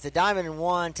the diamond and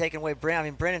one taking away Brennan, I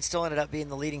mean, Brennan still ended up being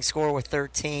the leading scorer with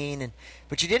 13,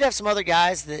 but you did have some other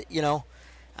guys that,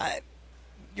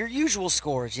 your usual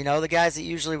scores, the guys that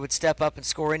usually would step up and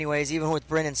score anyways, even with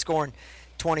Brennan scoring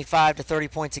 25 to 30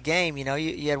 points a game.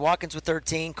 You had Watkins with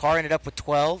 13, Carr ended up with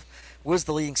 12, was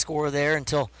the leading scorer there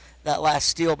until that last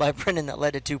steal by Brennan that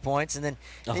led to 2 points, and then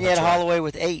you had Holloway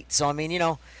with 8. So, I mean,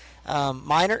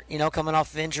 Minor, coming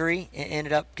off of injury,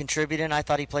 ended up contributing. I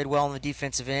thought he played well on the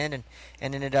defensive end and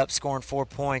ended up scoring 4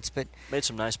 points. But made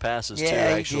some nice passes, too,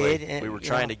 actually. He did. We were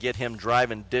trying to get him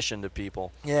driving, dishing to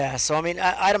people. Yeah, so, I mean,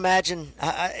 I'd imagine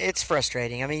it's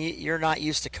frustrating. I mean, you're not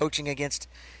used to coaching against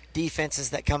defenses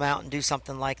that come out and do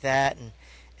something like that,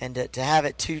 and to have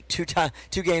it two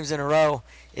games in a row,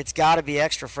 it's got to be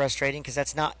extra frustrating because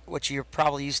that's not what you're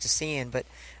probably used to seeing. But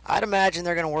I'd imagine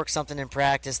they're going to work something in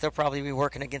practice. They'll probably be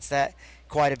working against that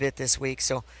quite a bit this week.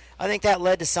 So I think that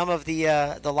led to some of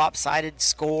the lopsided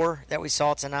score that we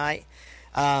saw tonight.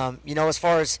 As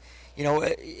far as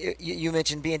you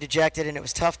mentioned being dejected, and it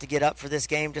was tough to get up for this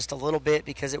game just a little bit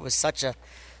because it was such a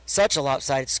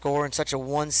lopsided score and such a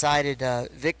one-sided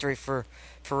victory for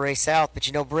Ray South. But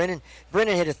Brennan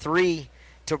hit a 3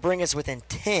 to bring us within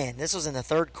 10. This was in the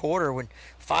third quarter when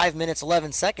 5 minutes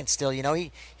 11 seconds still.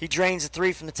 He drains a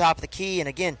 3 from the top of the key, and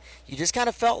again, you just kind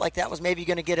of felt like that was maybe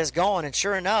going to get us going. And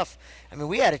sure enough, I mean,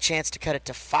 we had a chance to cut it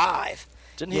to 5.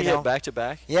 Didn't he hit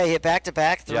back-to-back? Yeah, he hit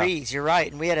back-to-back threes. Yeah. You're right.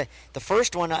 And we had the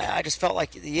first one, I just felt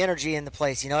like the energy in the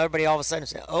place. Everybody all of a sudden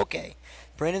said, okay,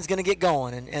 Brennan's going to get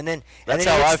going. And then that's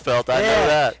how I felt. I know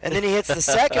that. And then he hits the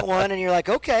second one, and you're like,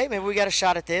 okay, maybe we got a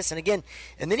shot at this. And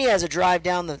then he has a drive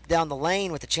down the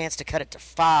lane with a chance to cut it to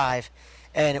 5.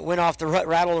 And it went off,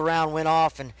 rattled around, went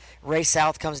off, and Ray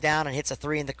South comes down and hits a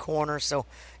 3 in the corner. So,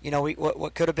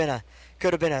 what could have been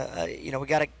we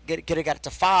got it to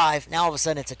 5. Now all of a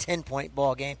sudden it's a 10-point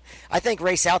ball game. I think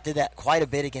Ray South did that quite a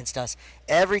bit against us.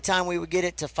 Every time we would get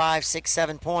it to 5, 6,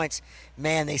 7 points,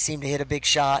 man, they seemed to hit a big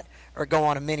shot or go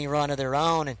on a mini run of their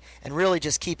own and really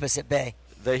just keep us at bay.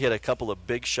 They hit a couple of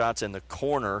big shots in the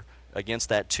corner against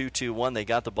that 2-2-1. They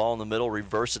got the ball in the middle,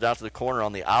 reversed it out to the corner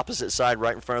on the opposite side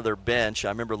right in front of their bench. I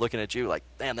remember looking at you like,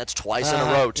 damn, that's twice in a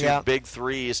row, 2 big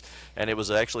threes. And it was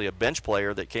actually a bench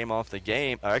player that came off the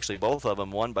game. Actually, both of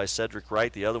them, one by Cedric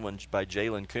Wright, the other one by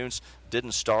Jalen Kuntz.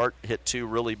 Didn't start, hit 2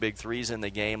 really big threes in the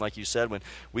game. Like you said, when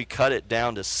we cut it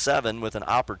down to 7 with an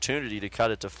opportunity to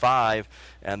cut it to 5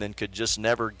 and then could just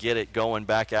never get it going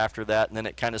back after that. And then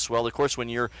it kind of swelled. Of course, when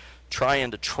you're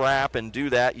trying to trap and do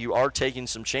that, you are taking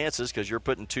some chances because you're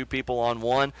putting 2 people on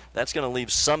one. That's going to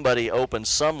leave somebody open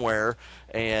somewhere,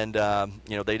 and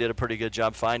they did a pretty good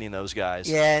job finding those guys.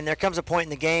 Yeah, and there comes a point in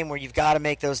the game where you've got to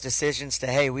make those decisions to,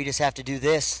 hey, we just have to do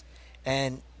this,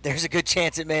 and there's a good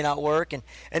chance it may not work, and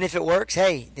if it works,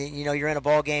 hey, you're in a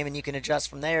ball game and you can adjust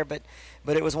from there. But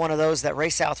it was one of those that Ray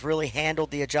South really handled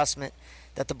the adjustment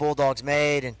that the Bulldogs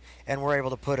made and were able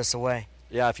to put us away.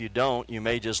 Yeah, if you don't, you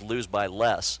may just lose by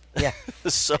less. Yeah.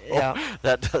 So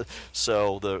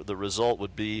the result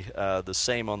would be the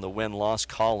same on the win-loss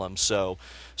column. So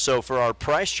for our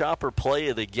Price Chopper play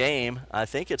of the game, I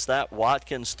think it's that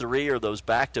Watkins 3 or those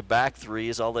back-to-back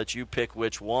threes. I'll let you pick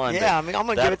which one. Yeah, I'm going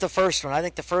to give it the first one. I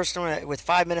think the first one with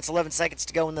 5 minutes, 11 seconds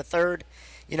to go in the third,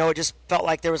 it just felt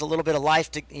like there was a little bit of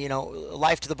life to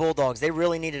the Bulldogs. They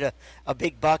really needed a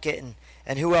big bucket,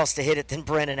 and who else to hit it than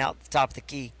Brennan out the top of the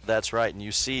key. That's right, and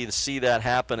you see that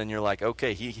happen, and you're like,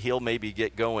 okay, he'll maybe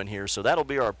get going here. So that'll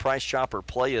be our Price Chopper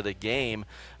play of the game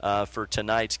for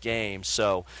tonight's game.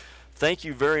 So thank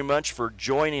you very much for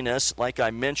joining us. Like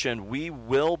I mentioned, we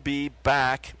will be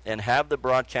back and have the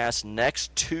broadcast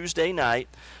next Tuesday night.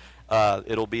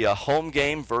 It'll be a home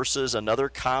game versus another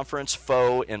conference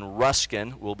foe in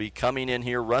Ruskin. We'll be coming in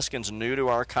here. Ruskin's new to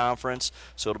our conference,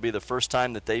 so it'll be the first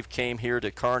time that they've came here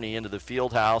to Kearney into the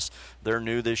field house. They're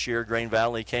new this year. Grain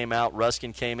Valley came out.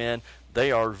 Ruskin came in.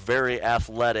 They are very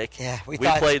athletic. Yeah, we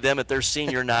played them at their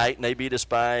senior night, and they beat us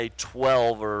by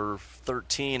 12 or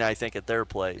 13, I think, at their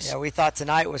place. Yeah, we thought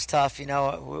tonight was tough,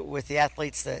 with the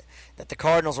athletes that the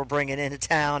Cardinals were bringing into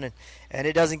town, and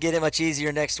it doesn't get it much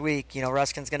easier next week.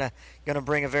 Ruskin's gonna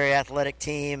bring a very athletic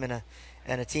team and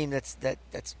a team that's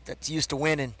used to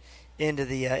winning into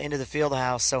the field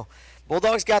house. So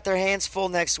Bulldogs got their hands full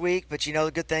next week, but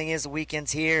the good thing is the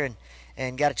weekend's here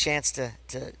and got a chance to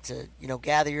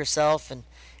gather yourself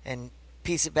and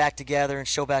piece it back together and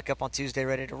show back up on Tuesday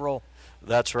ready to roll.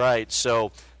 That's right.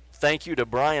 So thank you to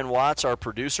Brian Watts, our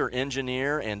producer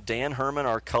engineer, and Dan Herman,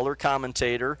 our color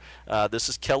commentator. This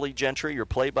is Kelly Gentry, your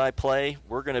play-by-play.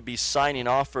 We're going to be signing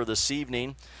off for this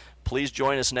evening. Please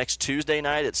join us next Tuesday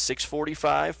night at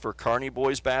 6:45 for Kearney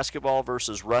boys basketball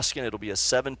versus Ruskin. It'll be a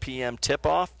 7 p.m.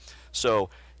 tip-off. So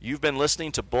you've been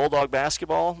listening to Bulldog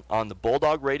Basketball on the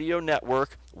Bulldog Radio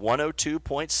Network,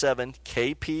 102.7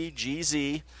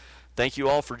 KPGZ. Thank you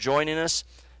all for joining us.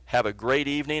 Have a great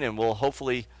evening, and we'll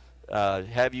hopefully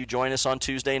have you join us on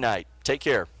Tuesday night. Take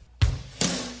care.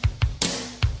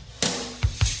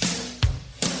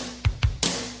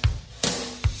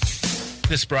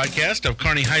 This broadcast of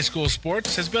Kearney High School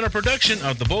Sports has been a production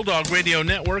of the Bulldog Radio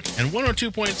Network and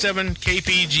 102.7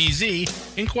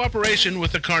 KPGZ in cooperation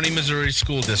with the Kearney, Missouri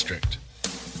School District.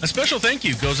 A special thank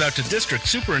you goes out to District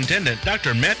Superintendent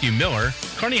Dr. Matthew Miller,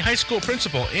 Kearney High School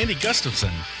Principal Andy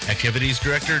Gustafson, Activities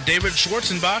Director David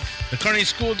Schwarzenbach, the Kearney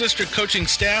School District coaching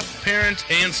staff, parents,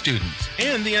 and students,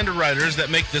 and the underwriters that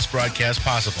make this broadcast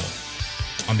possible.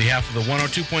 On behalf of the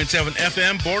 102.7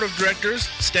 FM Board of Directors,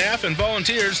 staff, and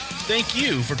volunteers, thank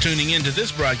you for tuning in to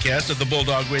this broadcast of the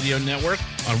Bulldog Radio Network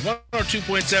on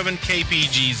 102.7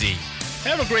 KPGZ.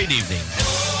 Have a great evening.